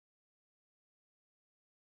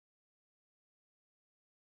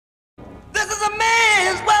is a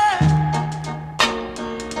man's world.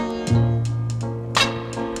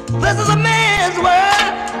 This is a man's world.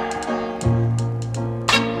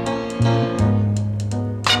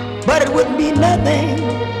 But it wouldn't be nothing,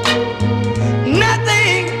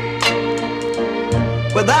 nothing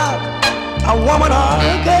without a woman or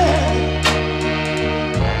a girl.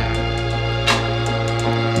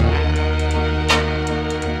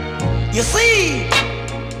 You see,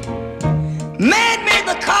 man made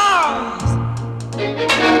the cars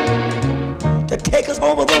to take us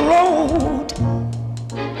over the road.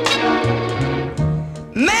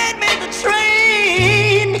 Man made the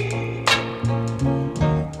train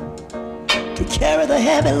to carry the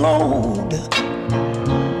heavy load.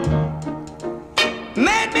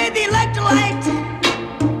 Man made the electric light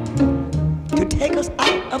to take us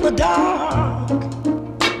out of the dark.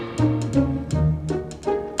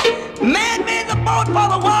 Man made the boat for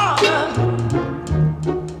the water,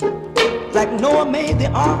 like Noah made the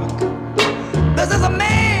ark. This is a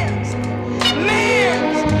man's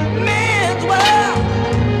world.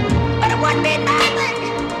 But it wouldn't be nothing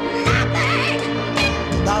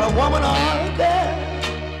without a woman or a girl.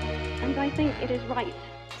 And I think it is right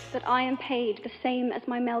that I am paid the same as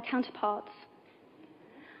my male counterparts.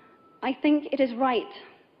 I think it is right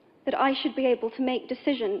that I should be able to make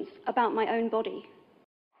decisions about my own body.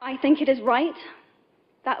 I think it is right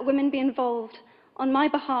that women be involved on my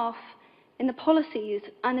behalf in the policies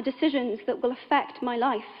and the decisions that will affect my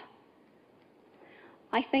life.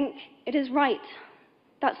 I think it is right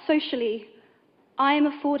that socially I am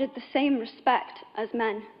afforded the same respect as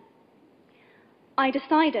men. I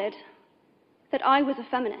decided that I was a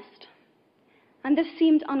feminist, and this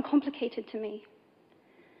seemed uncomplicated to me.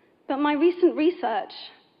 But my recent research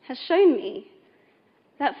has shown me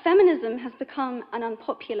that feminism has become an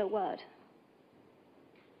unpopular word.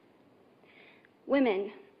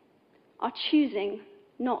 Women are choosing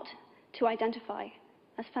not to identify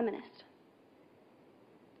as feminist.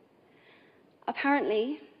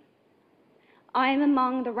 Apparently, I am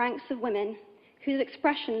among the ranks of women whose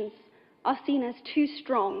expressions are seen as too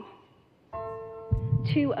strong,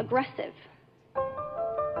 too aggressive,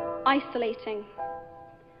 isolating,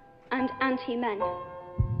 and anti-men.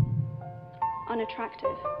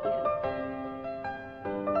 Unattractive, even.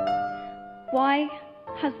 Why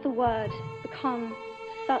has the word become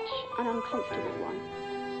such an uncomfortable one?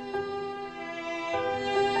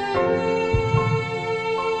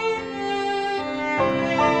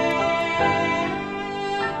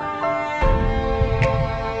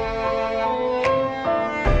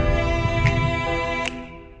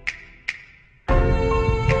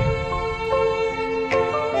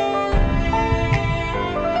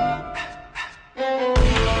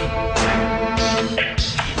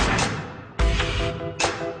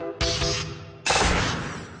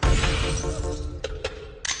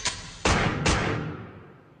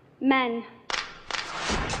 Men,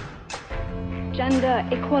 gender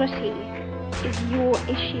equality is your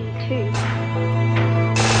issue too.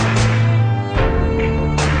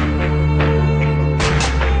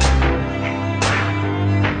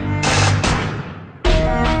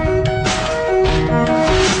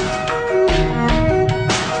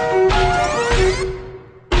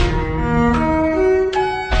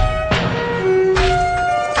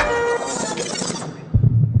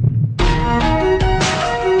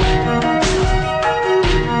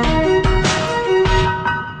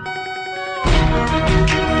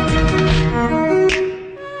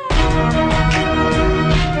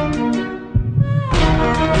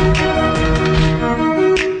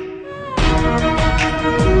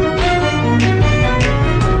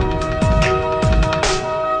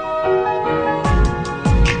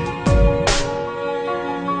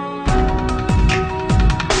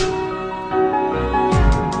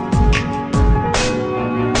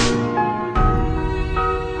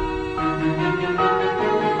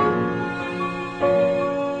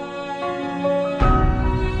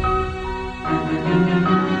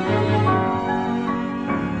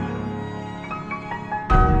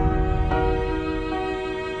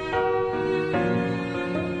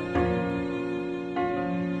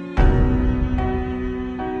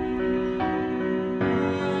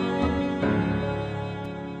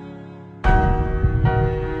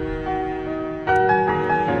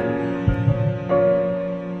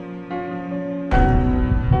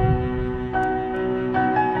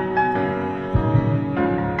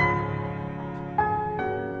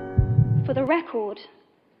 For the record,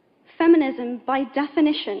 feminism, by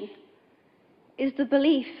definition, is the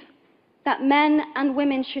belief that men and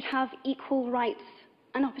women should have equal rights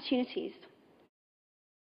and opportunities.